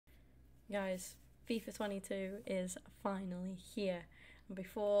Guys, FIFA 22 is finally here. And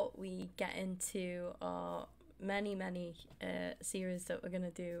before we get into our many series that we're going to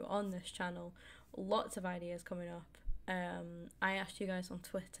do on this channel, lots of ideas coming up. I asked you guys on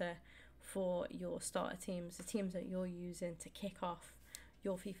Twitter for your starter teams, the teams that you're using to kick off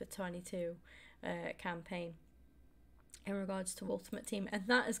your FIFA 22 campaign in regards to Ultimate Team. And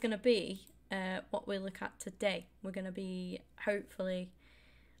that is going to be what we look at today. We're going to be hopefully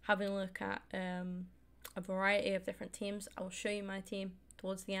having a look at a variety of different teams. I'll show you my team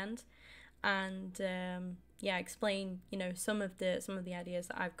towards the end, and yeah, explain some of the ideas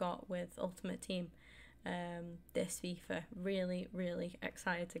that I've got with Ultimate Team this FIFA. Really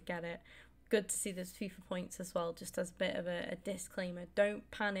excited to get it. Good to see there's FIFA points as well. Just as a bit of a disclaimer, don't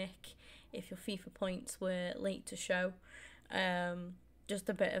panic if your FIFA points were late to show. Just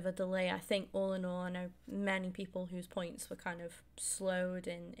a bit of a delay. I think all in all, I know many people whose points were kind of slowed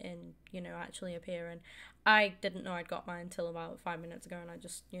in actually appearing. I didn't know I'd got mine until about 5 minutes ago, and I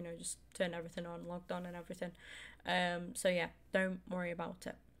just turned everything on, logged on and everything. So yeah, don't worry about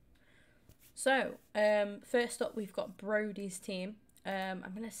it. So first up, we've got Brody's team.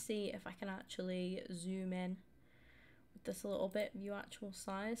 I'm gonna see if I can actually zoom in with this a little bit, view actual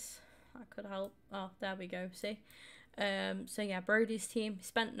size. That could help. Oh, there we go. See. So yeah, Brody's team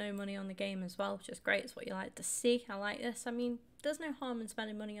spent no money on the game as well, which is great. It's what you like to see. I like this. I mean, there's no harm in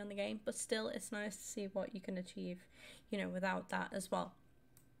spending money on the game, but still, it's nice to see what you can achieve, without that as well.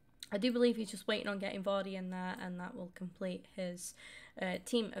 I do believe he's just waiting on getting Vardy in there, and that will complete his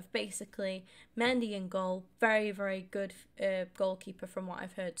team of basically Mendy in goal. Very good goalkeeper from what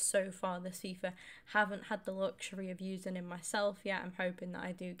I've heard so far this FIFA. Haven't had the luxury of using him myself yet. I'm hoping that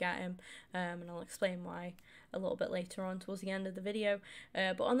I do get him, and I'll explain why a little bit later on towards the end of the video.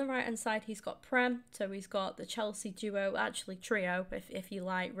 But on the right hand side, he's got Prem, so he's got the Chelsea duo, actually trio, if you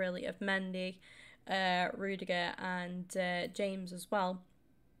like, really, of Mendy, Rudiger, and James as well.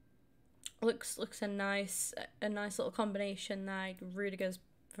 Looks a nice little combination there. Rudiger's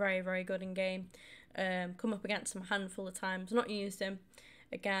very good in game. Come up against him a handful of times, not used him.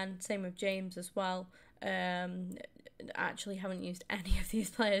 Again, same with James as well. Actually haven't used any of these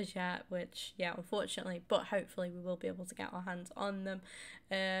players yet, which, yeah, unfortunately, but hopefully we will be able to get our hands on them.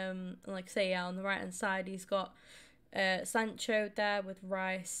 Like I say, yeah, on the right hand side he's got Sancho there with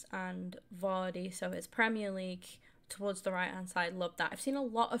Rice and Vardy, so it's Premier League towards the right hand side. Love that. I've seen a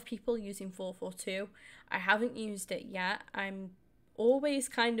lot of people using 4-4-2. I haven't used it yet. I'm always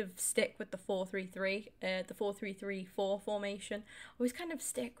kind of stick with the 4-3-3, the 4-3-3-4 formation. Always kind of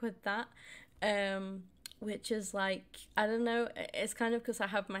stick with that, which is like, I don't know, it's kind of because I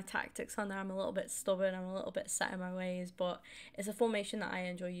have my tactics on there. I'm a little bit stubborn, I'm a little bit set in my ways, but it's a formation that I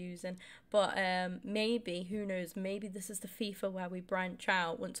enjoy using. But maybe, who knows, maybe this is the FIFA where we branch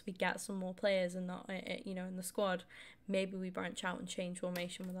out once we get some more players and not, in the squad. Maybe we branch out and change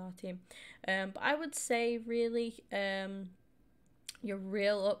formation with our team. But I would say really, your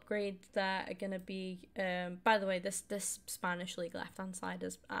real upgrades there are going to be, by the way, this Spanish League left-hand side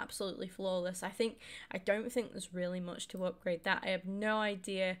is absolutely flawless. I don't think there's really much to upgrade that. I have no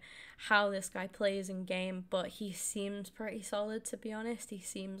idea how this guy plays in game, but he seems pretty solid, to be honest. He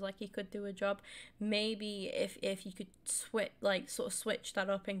seems like he could do a job. Maybe if you could switch that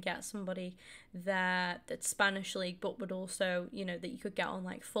up and get somebody there that's Spanish League, but would also, that you could get on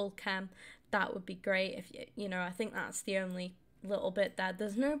like full chem, that would be great. If I think that's the only little bit there.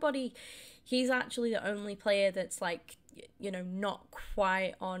 There's nobody. He's actually the only player that's like, not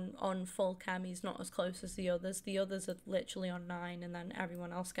quite on full chem. He's not as close as the others. The others are literally on 9, and then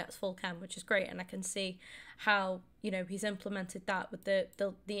everyone else gets full chem, which is great. And I can see how he's implemented that with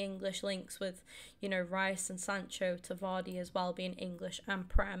the English links with Rice and Sancho to Vardy as well being English and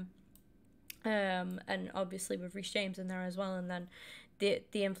Prem. And obviously with Reece James in there as well, and then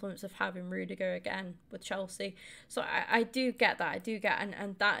the influence of having Rudiger again with Chelsea. So I do get that,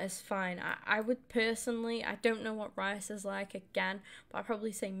 and that is fine. I would personally, I don't know what Rice is like again, but I'd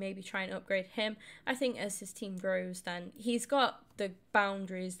probably say maybe try and upgrade him. I think as his team grows, then he's got the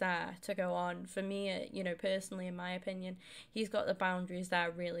boundaries there to go on. For me, personally, in my opinion, he's got the boundaries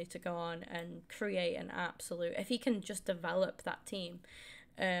there really to go on and create an absolute, if he can just develop that team,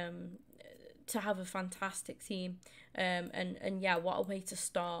 to have a fantastic team. And yeah, what a way to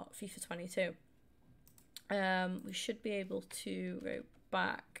start FIFA 22. We should be able to go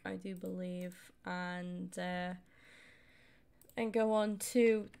back, I do believe, and go on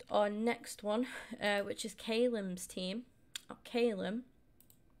to our next one, which is Calem's team. Calem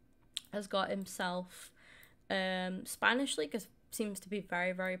has got himself Spanish League seems to be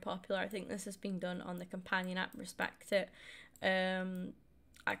very popular. I think this has been done on the companion app, respect it.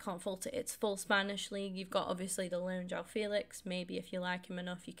 I can't fault it. It's full Spanish league. You've got obviously the loan João Felix. Maybe if you like him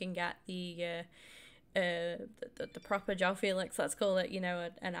enough, you can get the proper João Felix, let's call it,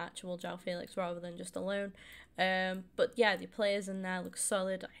 an actual João Felix rather than just a loan. But yeah, the players in there look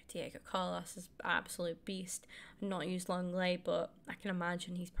solid. Diego Carlos is an absolute beast. I've not used Longley, but I can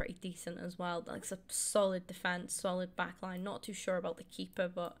imagine he's pretty decent as well. Like, it's a solid defense, solid backline. Not too sure about the keeper,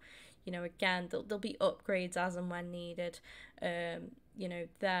 but again, there'll be upgrades as and when needed.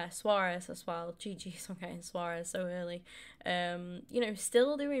 There, Suarez as well. GG's on getting Suarez so early.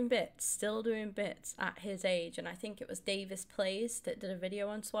 Still doing bits at his age. And I think it was Davis Plays that did a video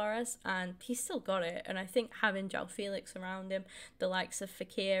on Suarez, and he still got it. And I think having João Felix around him, the likes of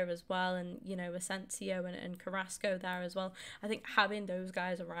Fekir as well, and, Asensio and Carrasco there as well, I think having those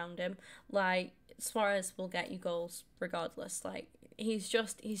guys around him, like, Suarez will get you goals regardless. Like, he's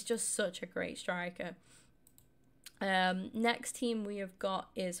just such a great striker. Next team we have got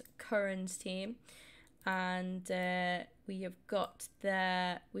is Curran's team, and we've got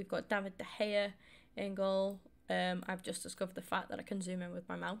David De Gea in goal. I've just discovered the fact that I can zoom in with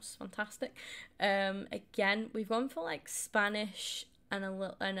my mouse. Fantastic. Again, we've gone for like Spanish and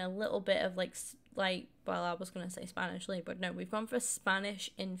a little bit of like well, I was gonna say Spanish league, but no, we've gone for a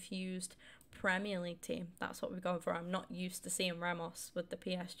Spanish infused Premier League team. That's what we've gone for. I'm not used to seeing Ramos with the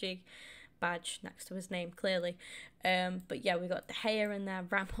PSG badge next to his name, clearly. But yeah, we got De Gea in there.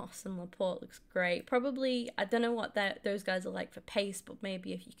 Ramos and Laporte looks great. Probably, I don't know what those guys are like for pace, but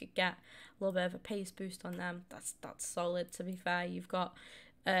maybe if you could get a little bit of a pace boost on them, that's solid, to be fair. You've got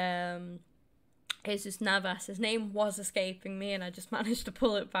Jesus Navas. His name was escaping me and I just managed to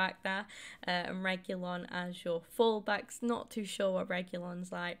pull it back there. And Reguilon as your fullbacks. Not too sure what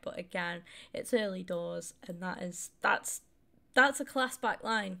Reguilon's like, but again, it's early doors, and that's a class back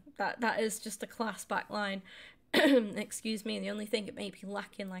line. That is just a class back line. Excuse me. The only thing it may be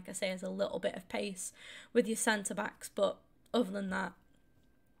lacking, like I say, is a little bit of pace with your centre backs. But other than that,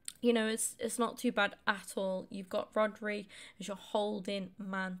 it's not too bad at all. You've got Rodri as your holding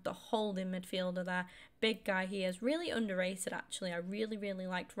man, the holding midfielder there. Big guy he is. Really underrated, actually. I really, really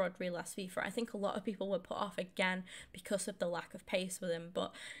liked Rodri last FIFA. I think a lot of people were put off again because of the lack of pace with him.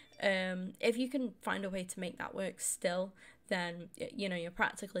 But if you can find a way to make that work still, then, you're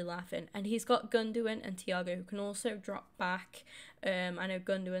practically laughing. And he's got Gundogan and Thiago, who can also drop back. I know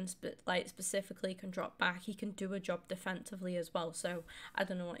Gundogan specifically can drop back. He can do a job defensively as well. So I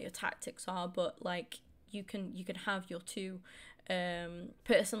don't know what your tactics are, but like you can have your two.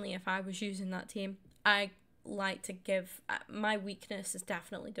 Personally, if I was using that team, I like to give my weakness is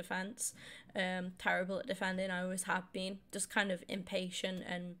definitely defense. Terrible at defending. I always have been. Just kind of impatient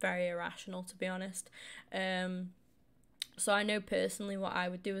and very irrational, to be honest. So I know personally what I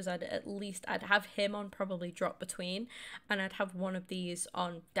would do is I'd have him on probably drop between, and I'd have one of these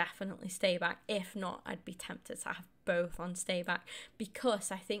on definitely stay back. If not, I'd be tempted to have both on stay back, because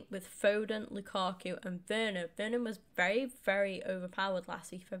I think with Foden, Lukaku and Werner was very, very overpowered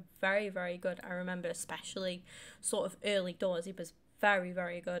last week. For very, very good. I remember especially sort of early doors, he was very,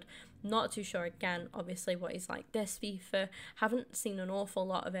 very good. Not too sure again, obviously, what he's like this FIFA. Haven't seen an awful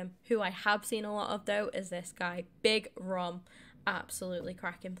lot of him. Who I have seen a lot of, though, is this guy, Big Rom. Absolutely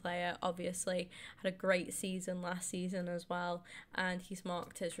cracking player. Obviously had a great season last season as well, and he's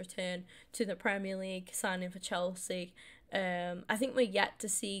marked his return to the Premier League, signing for Chelsea. I think we're yet to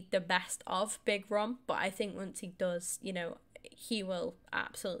see the best of Big Rom, but I think once he does, he will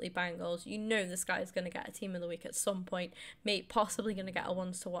absolutely bang goals. This guy is going to get a team of the week at some point. Possibly going to get a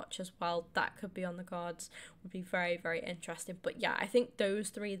ones to watch as well. That could be on the cards. Would be very, very interesting. But yeah, I think those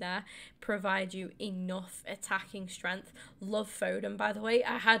three there provide you enough attacking strength. Love Foden, by the way.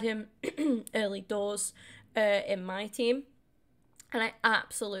 I had him early doors in my team, and I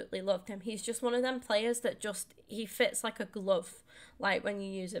absolutely loved him. He's just one of them players that he fits like a glove. Like, when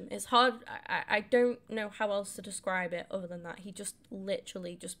you use him, it's hard. I don't know how else to describe it other than that. He just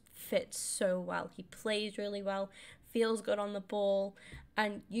literally just fits so well. He plays really well, feels good on the ball,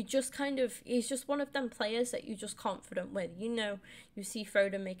 and he's just one of them players that you're just confident with. You see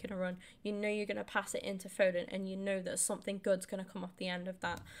Foden making a run, you're going to pass it into Foden, and that something good's going to come off the end of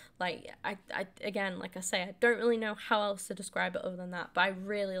that. Like, again, like I say, I don't really know how else to describe it other than that, but I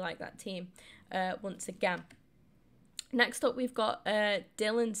really like that team once again. Next up, we've got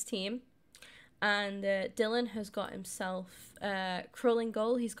Dylan's team, and Dylan has got himself Krull in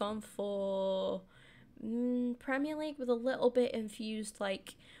goal. He's gone for Premier League with a little bit infused.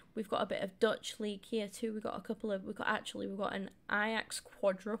 Like, we've got a bit of Dutch league here too. We've got an Ajax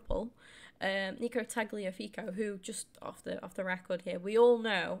quadruple. Nico Tagliafico, who, just off the record here, we all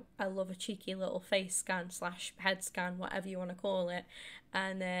know I love a cheeky little face scan / head scan, whatever you want to call it.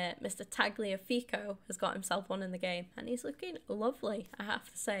 And Mr. Tagliafico has got himself one in the game, and he's looking lovely, I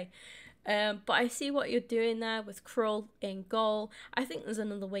have to say. But I see what you're doing there with Krull in goal. I think there's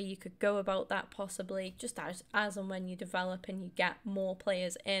another way you could go about that, possibly, just as and when you develop and you get more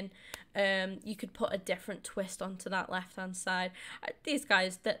players in. You could put a different twist onto that left-hand side. These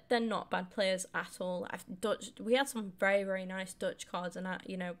guys, they're not bad players at all. We had some very, very nice Dutch cards, and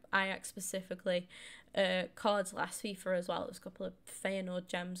Ajax specifically, cards last FIFA as well. There's a couple of Feyenoord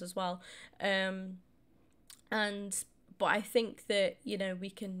gems as well. But I think that, you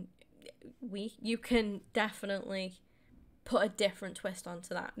can definitely put a different twist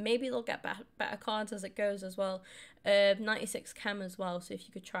onto that. Maybe they'll get better cards as it goes as well. 96 chem as well, so if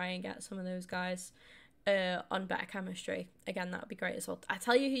you could try and get some of those guys on better chemistry, again, that would be great as well. I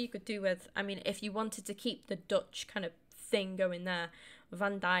tell you who you could do with, if you wanted to keep the Dutch kind of thing going there,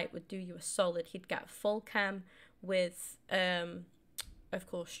 Van Dijk would do you a solid. He'd get full chem with of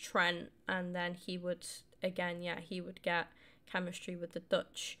course Trent, and then he would get chemistry with the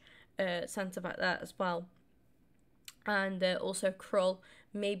Dutch centre back there as well. And also Krull,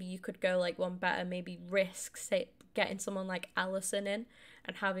 maybe you could go like one better, maybe risk getting someone like Allison in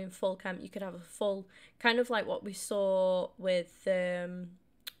and having full chem. You could have a full, kind of like what we saw with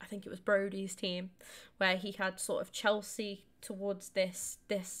I think it was Brody's team, where he had sort of Chelsea towards this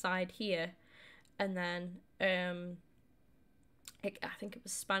side here, and then I think it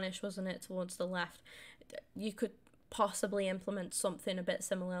was Spanish, wasn't it, towards the left. You could possibly implement something a bit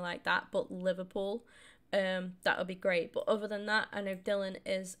similar like that, but Liverpool, that would be great. But other than that, I know Dylan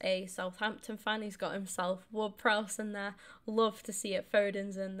is a Southampton fan. He's got himself Ward-Prowse in there. Love to see it.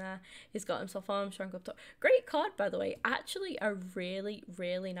 Foden's in there. He's got himself Armstrong up top. Great card, by the way. Actually a really,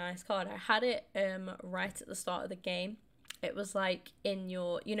 really nice card. I had it right at the start of the game. It was like in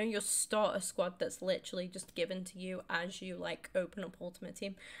your, your starter squad that's literally just given to you as you like open up Ultimate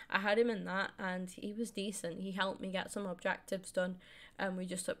Team. I had him in that, and he was decent. He helped me get some objectives done, and we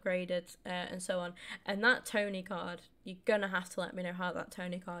just upgraded and so on. And that Tony card, you're gonna have to let me know how that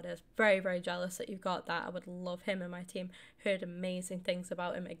Tony card is. Very, very jealous that you've got that. I would love him in my team. Heard amazing things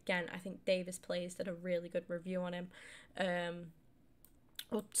about him. Again, I think Davis Plays did a really good review on him.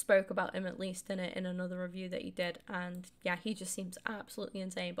 Or spoke about him at least in another review that he did, and yeah, he just seems absolutely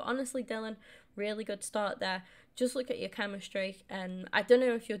insane. But honestly, Dylan, really good start there. Just look at your chemistry, and I don't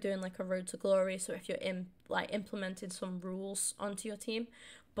know if you're doing like a road to glory, so if you're implementing some rules onto your team,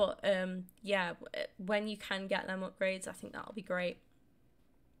 but yeah, when you can get them upgrades, I think that'll be great.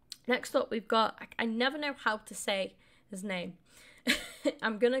 Next up, we've got, I never know how to say his name.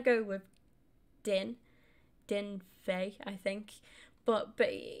 I'm gonna go with Din Fei, I think. But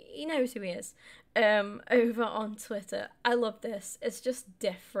he knows who he is. Over on Twitter. I love this. It's just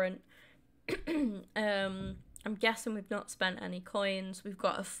different. I'm guessing we've not spent any coins. We've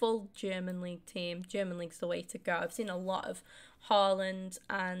got a full German League team. German League's the way to go. I've seen a lot of Haaland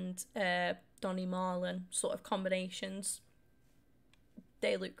and Donny Marlin sort of combinations.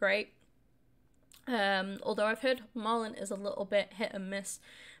 They look great. Although I've heard Marlin is a little bit hit and miss.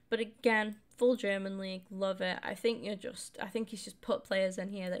 But again, full German League, love it. I think he's just put players in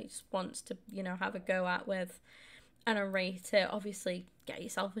here that he just wants to, have a go at with, and I rate it. Obviously, get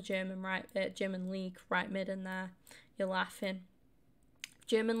yourself a German League right mid in there. You're laughing.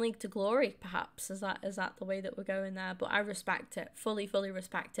 German League to glory, perhaps. Is that the way that we're going there? But I respect it, fully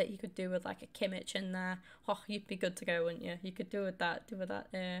respect it. You could do with like a Kimmich in there. Oh, you'd be good to go, wouldn't you? You could do with that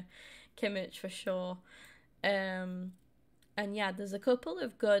Kimmich for sure. And yeah, there's a couple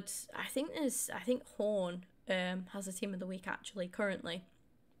of good. I think Horn has a team of the week actually currently.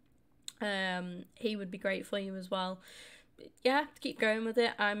 He would be great for you as well. Yeah, keep going with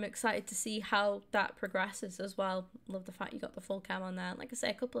it. I'm excited to see how that progresses as well. Love the fact you got the full cam on there. Like I say,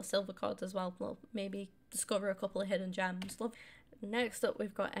 a couple of silver cards as well. We'll maybe discover a couple of hidden gems. Love. Next up,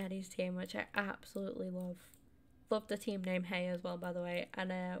 we've got Eddie's team, which I absolutely love. Love the team name Hey as well, by the way,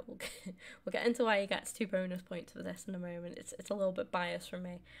 and we'll get into why he gets 2 bonus points for this in a moment. It's a little bit biased from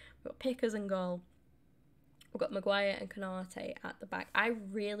me. We've got Pickers in goal. We've got Maguire and Konate at the back. I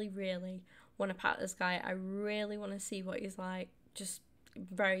really, really want to pat this guy. I really want to see what he's like. Just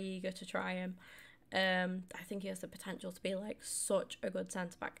very eager to try him. I think he has the potential to be like such a good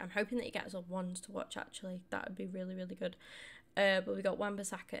centre back. I'm hoping that he gets a ones to watch actually. That would be really, really good. But we got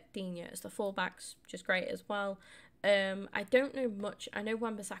Wan-Bissaka, Digne as the fullbacks, which is great as well. I don't know much. I know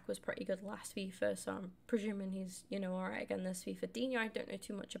Wan-Bissaka was pretty good last FIFA, so I'm presuming he's, alright again this FIFA. Digne, I don't know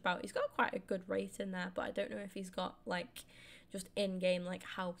too much about. He's got quite a good rating there, but I don't know if he's got, like, just in game, like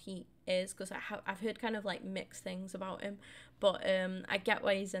how he is, because I've heard kind of like mixed things about him, but I get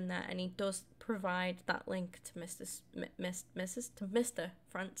why he's in there, and he does provide that link to Mr.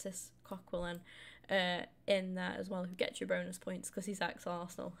 Francis Coquelin in there as well, who gets your bonus points because he's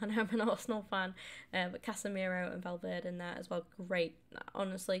ex-Arsenal, and I'm an Arsenal fan. But Casemiro and Valverde in there as well, great.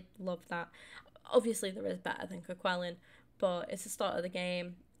 Honestly, love that. Obviously, there is better than Coquelin, but it's the start of the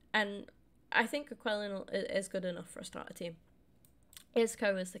game, and I think Coquelin is good enough for a starter team.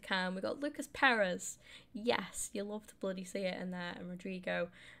 Isco is the cam. We got Lucas Perez. Yes, you love to bloody see it in there, and Rodrigo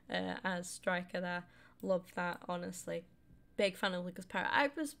as striker there. Love that, honestly. Big fan of Lucas Perez. I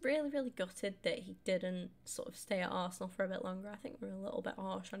was really, really gutted that he didn't sort of stay at Arsenal for a bit longer. I think we were a little bit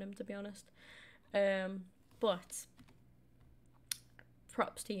harsh on him, to be honest. But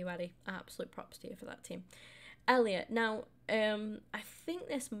props to you, Eddie. Absolute props to you for that team. Elliot. Now, I think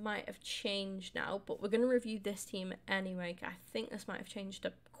this might have changed now, but we're going to review this team anyway. I think this might have changed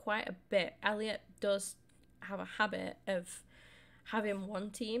quite a bit. Elliot does have a habit of having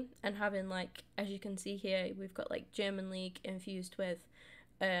one team and having, like, as you can see here, we've got like German League infused with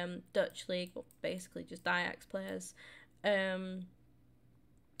Dutch League, or basically just Ajax players. And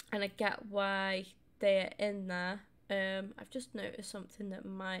I get why they're in there. I've just noticed something that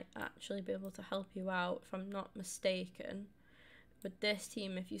might actually be able to help you out, if I'm not mistaken. With this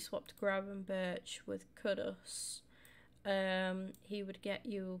team, if you swapped Gravenberch with Kudus, he would get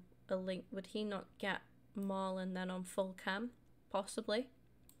you a link. Would he not get Marlon then on full cam? Possibly.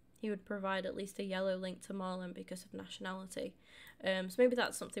 He would provide at least a yellow link to Marlon because of nationality. So maybe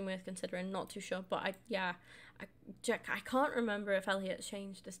that's something worth considering. Not too sure, but I can't remember if Elliot's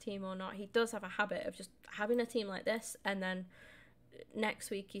changed his team or not. He does have a habit of just having a team like this, and then next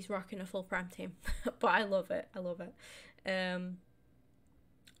week he's rocking a full prem team. But I love it.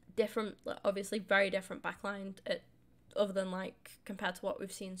 Different, obviously very different backline, other than like compared to what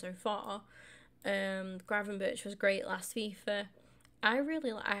we've seen so far. Gravenberch was great last FIFA. I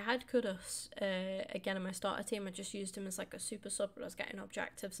had Kudus again in my starter team. I just used him as like a super sub, but I was getting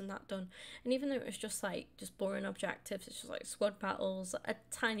objectives and that done. And even though it was just boring objectives, it's just like squad battles, a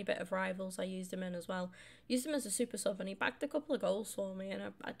tiny bit of rivals, I used him in as well. Used him as a super sub, and he bagged a couple of goals for me.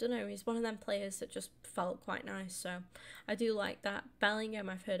 And I don't know, he's one of them players that just felt quite nice. So I do like that. Bellingham,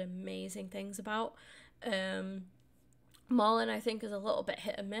 I've heard amazing things about. Marlon, I think, is a little bit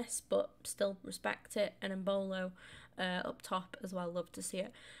hit and miss, but still respect it. And Mbolo up top as well, love to see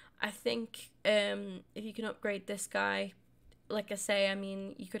it. I think if you can upgrade this guy, like I say, I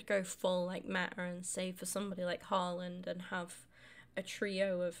mean, you could go full like meta and save for somebody like Haaland and have a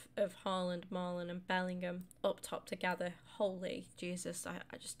trio of Haaland, Marlon and Bellingham up top together. Holy Jesus,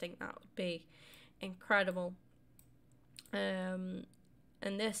 I just think that would be incredible. And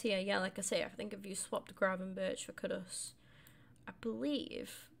this here, yeah, like I say, I think if you swapped Gravenberch for Kudus, I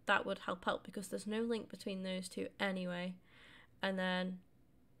believe that would help out because there's no link between those two anyway. And then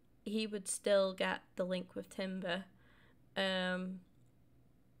he would still get the link with Timber, and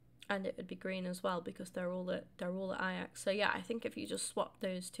it would be green as well because they're all at Ajax. So yeah, I think if you just swap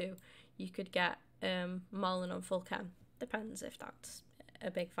those two, you could get Marlon on full cam. Depends if that's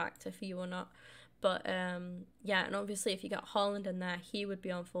a big factor for you or not. But yeah, and obviously if you got Haaland in there, he would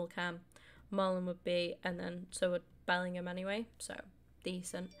be on full cam, Marlon would be, and then so would Bellingham anyway. So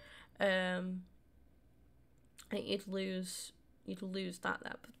decent. I think you'd lose that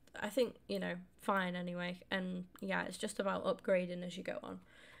there, but I think, you know, fine anyway. And yeah, it's just about upgrading as you go on.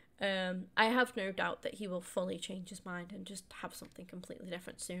 I have no doubt that he will fully change his mind and just have something completely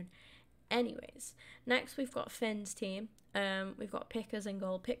different soon. Anyways, next we've got Finn's team. We've got Pickers in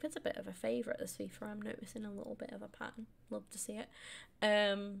goal. Pickford's a bit of a favourite this FIFA. I'm noticing a little bit of a pattern. Love to see it.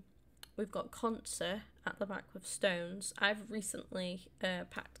 We've got Conser at the back with Stones. I've recently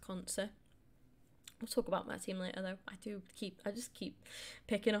packed Conser. We'll talk about my team later though. I just keep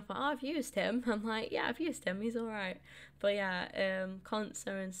picking up, I've used him. I'm like, yeah, I've used him, he's alright. But yeah,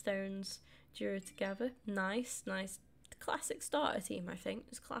 Conser and Stones duo together. Nice. Classic starter team, I think.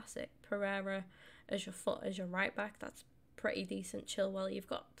 It's classic. Pereira as your right back. That's pretty decent. Chilwell, you've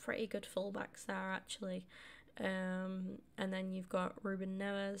got pretty good fullbacks there actually. And then you've got Ruben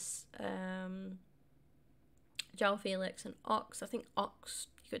Neves, João Felix and Ox. I think Ox,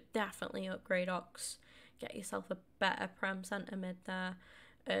 you could definitely upgrade Ox, get yourself a better prem centre mid there.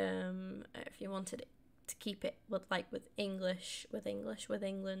 If you wanted to keep it with England,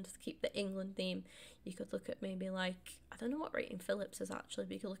 to keep the England theme, you could look at maybe like, I don't know what rating Phillips is actually,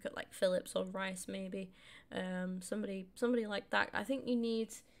 but you could look at like Phillips or Rice maybe. Somebody like that. I think you need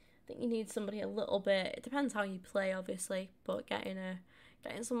somebody a little bit, it depends how you play obviously, but getting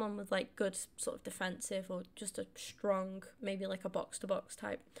getting someone with like good sort of defensive or just a strong, maybe like a box to box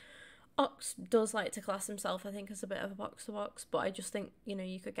type. Ox does like to class himself, I think, as a bit of a box to box, but I just think, you know,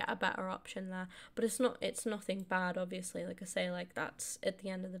 you could get a better option there. But it's nothing bad, obviously. Like I say, like that's at the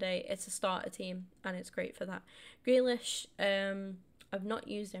end of the day, it's a starter team and it's great for that. Grealish, I've not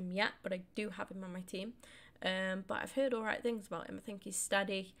used him yet, but I do have him on my team. But I've heard alright things about him. I think he's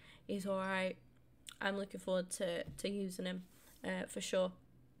steady, he's alright. I'm looking forward to using him for sure.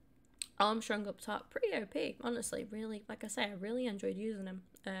 Armstrong up top, pretty OP, honestly. Really, like I say, I really enjoyed using him.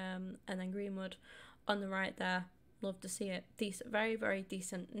 And then Greenwood on the right there, love to see it. Decent, very, very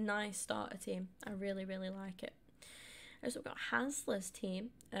decent, nice starter team. I really, really like it. So we've got Hasler's team.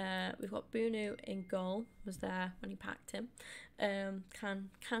 We've got Bunu in goal, was there when he packed him.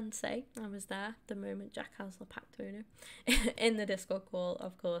 Can say I was there the moment Jack Hasler packed Bunu in the Discord call,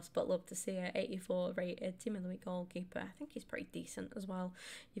 of course, but love to see it. 84 rated team of the week goalkeeper. I think he's pretty decent as well.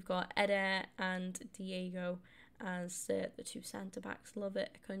 You've got Eder and Diego as the two centre backs. Love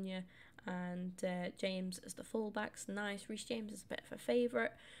it. Acuna and James as the fullbacks. Nice. Reece James is a bit of a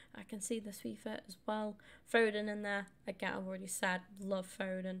favourite. I can see this FIFA as well. Foden in there. Again, I've already said, love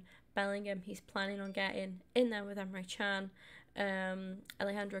Foden. Bellingham, he's planning on getting in there with Emre Can.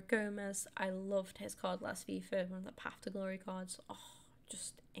 Alejandro Gomez, I loved his card last FIFA, one of the Path to Glory cards. Oh,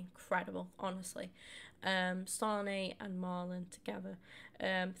 just incredible, honestly. Sane and Marlon together.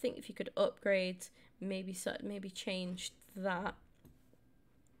 I think if you could upgrade, maybe change that.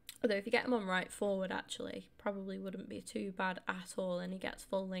 Although if you get him on right forward, actually, probably wouldn't be too bad at all, and he gets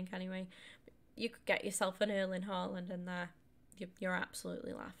full link anyway. You could get yourself an Erling Haaland in there. You're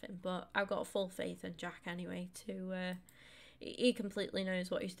absolutely laughing. But I've got full faith in Jack anyway. He completely knows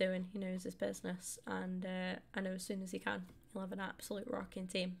what he's doing. He knows his business, and I know as soon as he can, he'll have an absolute rocking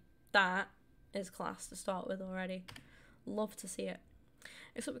team. That is class to start with already. Love to see it.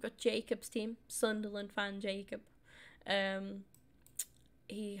 Next up, we've got Jacob's team, Sunderland fan Jacob.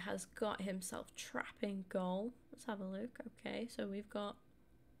 He has got himself trapping goal. Let's have a look. Okay, so we've got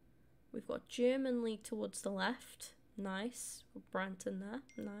German League towards the left. Nice. Branton there.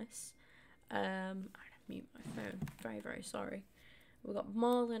 Nice. I'm gonna mute my phone. Very, very sorry. We've got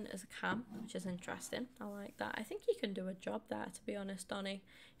Marlon as a cam, which is interesting. I like that. I think he can do a job there, to be honest, Donny.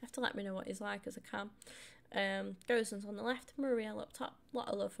 You have to let me know what he's like as a cam. Gosens on the left, Muriel up top. A lot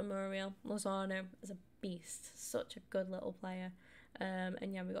of love for Muriel. Lozano is a beast. Such a good little player.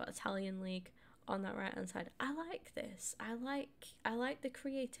 And yeah, we got Italian League on that right hand side. I like this. I like the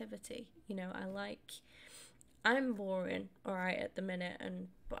creativity. You know, I'm boring, alright, at the minute,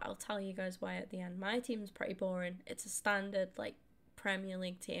 but I'll tell you guys why at the end. My team's pretty boring. It's a standard like Premier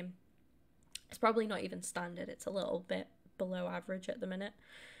League team. It's probably not even standard. It's a little bit below average at the minute.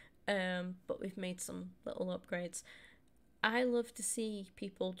 But we've made some little upgrades. I love to see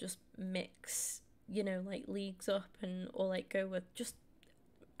people just mix, you know, like leagues up or like go with, just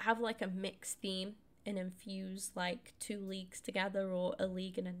have like a mixed theme and infuse like two leagues together or a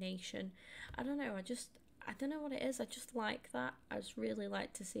league and a nation. I don't know, I don't know what it is. I just like that. I just really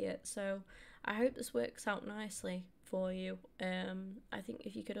like to see it. So I hope this works out nicely for you. I think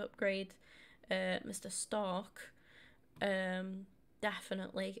if you could upgrade Mr. Stark,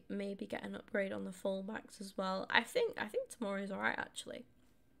 definitely maybe get an upgrade on the fullbacks as well. I think tomorrow's alright actually.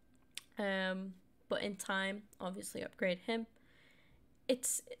 But in time, obviously upgrade him.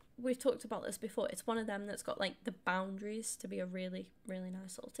 We've talked about this before. It's one of them that's got like the boundaries to be a really, really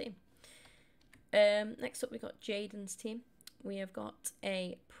nice little team. Next up, we got Jaden's team. We have got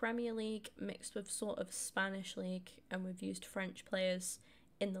a Premier League mixed with sort of Spanish League, and we've used French players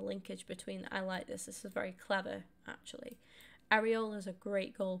in the linkage between. I like this. This is very clever, actually. Areola's a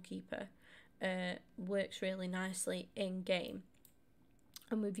great goalkeeper. Works really nicely in game.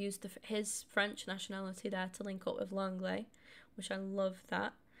 And we've used his French nationality there to link up with Langley, which I love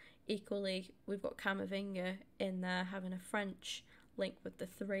that. Equally, we've got Camavinga in there having a French link with the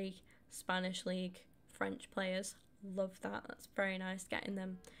three Spanish League French players. Love that. That's very nice. Getting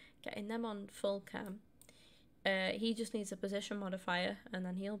them on full cam. He just needs a position modifier and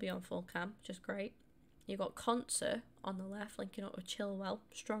then he'll be on full cam, which is great. You've got Conser on the left linking up with Chilwell.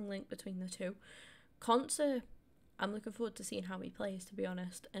 Strong link between the two. Conser, I'm looking forward to seeing how he plays, to be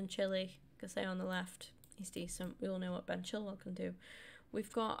honest. And Chile, like I say, on the left, he's decent. We all know what Ben Chilwell can do.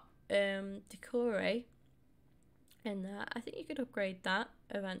 We've got Decore in there. I think you could upgrade that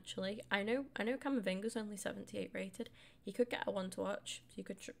eventually. I know Camavinga's only 78 rated. He could get a one to watch, so you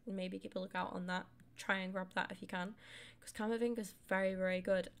could maybe keep a lookout on that. Try and grab that if you can, because Camavinga's very, very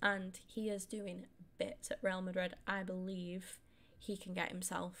good, and he is doing bits at Real Madrid. I believe he can get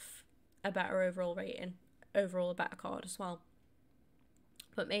himself a better overall rating, overall a better card as well.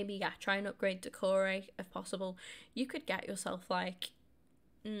 But maybe, yeah, try and upgrade Decore if possible. You could get yourself like,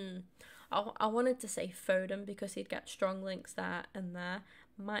 I wanted to say Foden because he'd get strong links there and there.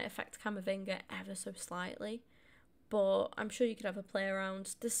 Might affect Camavinga ever so slightly. But I'm sure you could have a play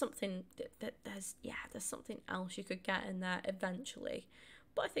around. There's something there's something else you could get in there eventually.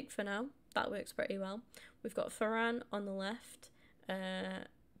 But I think for now that works pretty well. We've got Ferran on the left,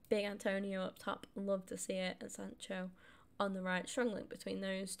 big Antonio up top. Love to see it, and Sancho on the right. Strong link between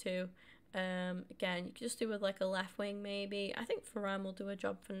those two. Again, you could just do with like a left wing maybe. I think Ferran will do a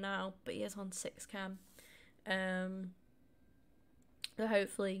job for now, but he is on 6 cam. So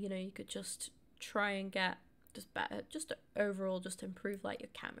hopefully, you could just try and get just better, just overall just improve like your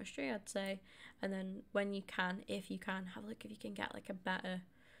chemistry, I'd say. And then when you can, if you can, have a look if you can get like a better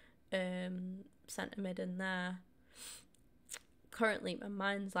centre mid in there. Currently my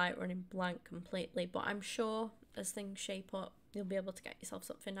mind's like running blank completely, but I'm sure as things shape up you'll be able to get yourself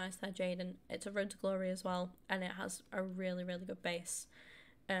something nice there, Jaden. It's a road to glory as well, and it has a really, really good base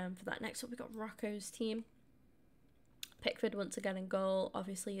for that. Next up we've got Rocco's team. Pickford once again in goal.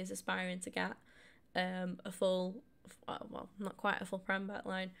 Obviously he's aspiring to get a full, well, not quite a full Prem back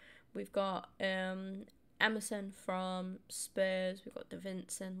line. We've got Emerson from Spurs. We've got De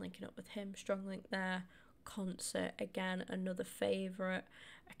Vincent linking up with him. Strong link there. Concert, again, another favourite.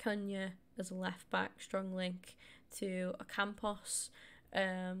 Acuna as a left back. Strong link to Ocampos.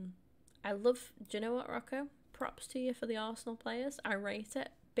 I love, do you know what, Rocco? Props to you for the Arsenal players. I rate it.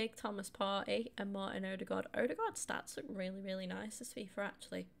 Big Thomas Partey and Martin Odegaard. Odegaard's stats look really, really nice this FIFA,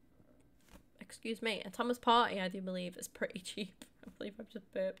 actually. Excuse me. And Thomas Partey, I do believe, is pretty cheap. I believe I've just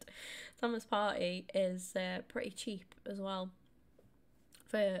burped. Thomas Partey is pretty cheap as well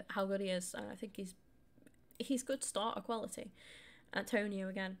for how good he is. I think he's good starter quality. Antonio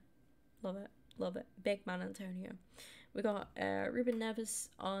again. Love it. Love it. Big man Antonio. We got Ruben Neves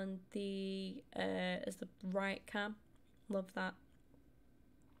on the as the right cam. Love that.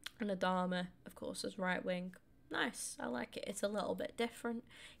 And Adama, of course, as right wing. Nice. I like it. It's a little bit different.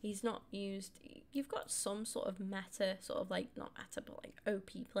 He's not used. You've got some sort of meta, sort of like, not meta, but like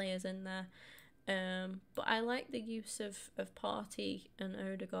OP players in there. But I like the use of Partey and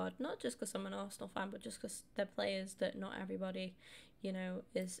Odegaard, not just because I'm an Arsenal fan, but just because they're players that not everybody,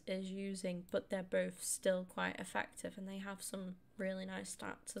 is using, but they're both still quite effective and they have some really nice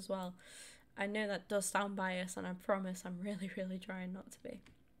stats as well. I know that does sound biased, and I promise I'm really, really trying not to be.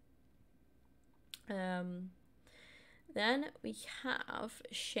 Then we have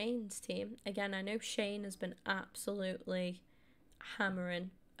Shane's team. Again, I know Shane has been absolutely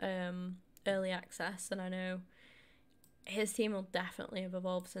hammering early access, and I know his team will definitely have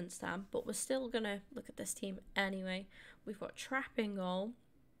evolved since then, but we're still going to look at this team anyway. We've got Trapp in goal.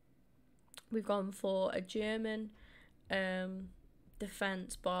 We've gone for a German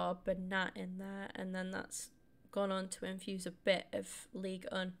defence bar, Bernat in there, and then that's gone on to infuse a bit of League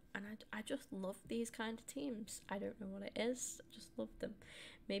Un, and I just love these kind of teams. I don't know what it is, I just love them.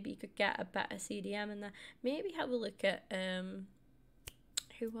 Maybe you could get a better CDM in there. Maybe have a look at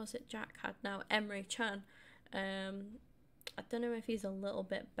who was it Jack had now? Emre Can. I don't know if he's a little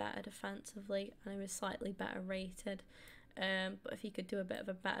bit better defensively, and he was slightly better rated. But if he could do a bit of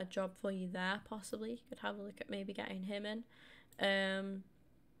a better job for you there, possibly you could have a look at maybe getting him in.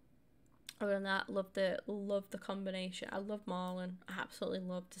 Other than that, love the combination. I love Marlon. I absolutely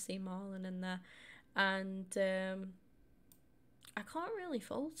love to see Marlon in there, and I can't really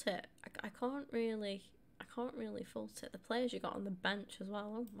fault it. I can't really fault it. The players you got on the bench as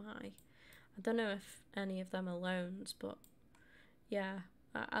well. Oh my! I don't know if any of them are loans, but yeah,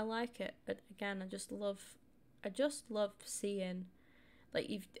 I like it. But again, I just love seeing. Like,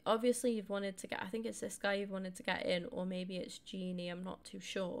 you've wanted to get, I think it's this guy you've wanted to get in, or maybe it's Genie, I'm not too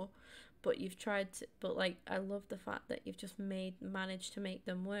sure. But you've tried to, but like, I love the fact that you've just managed to make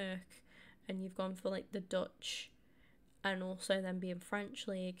them work, and you've gone for like the Dutch, and also then being French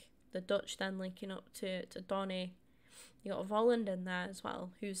League, the Dutch then linking up to Donny. You got Volland in there as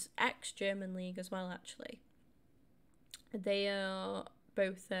well, who's ex-German League as well, actually. They are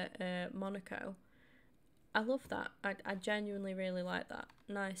both at Monaco. I love that. I genuinely really like that.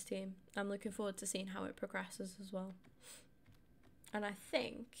 Nice team. I'm looking forward to seeing how it progresses as well. And I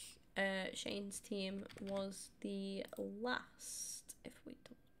think Shane's team was the last, if we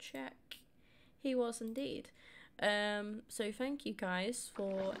double check. He was indeed. So thank you guys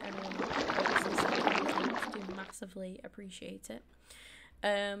for everyone who do massively appreciate it.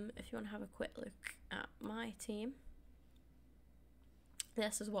 If you want to have a quick look at my team,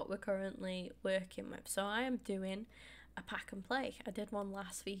 this is what we're currently working with. So I am doing a pack and play. I did one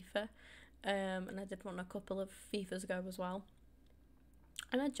last FIFA, and I did one a couple of FIFAs ago as well.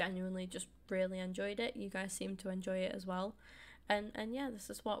 and I genuinely just really enjoyed it. You guys seem to enjoy it as well, and yeah, this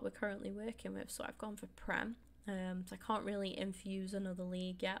is what we're currently working with. So I've gone for Prem. So I can't really infuse another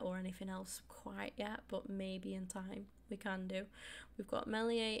league yet or anything else quite yet, but maybe in time we can do. We've got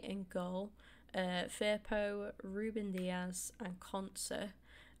Melier in goal, Firpo, Ruben Diaz and Conser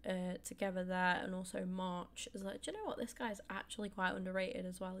together there, and also March is like, do you know what, this guy's actually quite underrated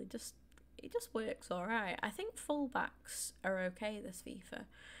as well. He just works alright. I think fullbacks are okay this FIFA.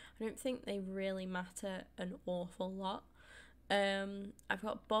 I don't think they really matter an awful lot. I've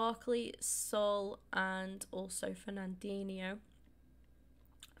got Barkley, Sol, and also Fernandinho.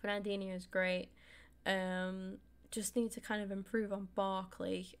 Fernandinho is great. Just need to kind of improve on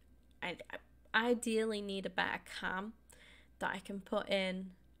Barkley. I ideally need a better cam that I can put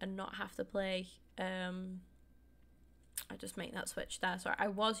in and not have to play. I just make that switch there. So I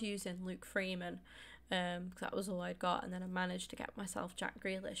was using Luke Freeman, because that was all I'd got, and then I managed to get myself Jack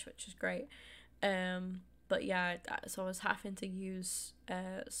Grealish, which is great. But yeah, so I was having to use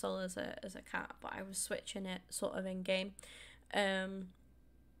Sol as a cat, but I was switching it sort of in game.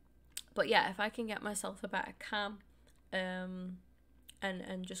 But yeah, if I can get myself a better cam, and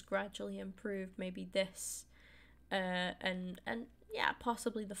just gradually improve maybe this, and yeah,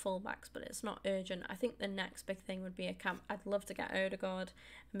 possibly the fullbacks, but it's not urgent. I think the next big thing would be a cam. I'd love to get Odegaard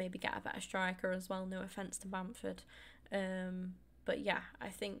and maybe get a better striker as well. No offense to Bamford. But yeah, I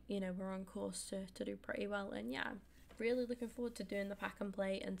think, you know, we're on course to do pretty well. And yeah, I'm really looking forward to doing the pack and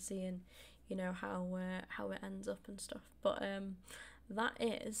play and seeing, you know, how it ends up and stuff. But that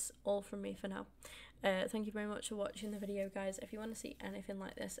is all from me for now. Thank you very much for watching the video, guys. If you want to see anything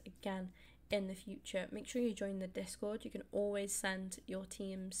like this again in the future, make sure you join the Discord. You can always send your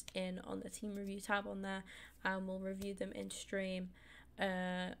teams in on the team review tab on there, and we'll review them in stream,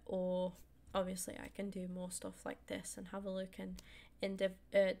 or obviously I can do more stuff like this and have a look in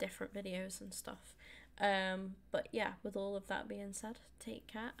different videos and stuff. But yeah, with all of that being said, take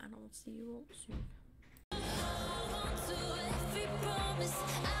care and I'll see you all soon. I've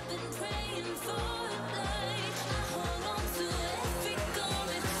been praying for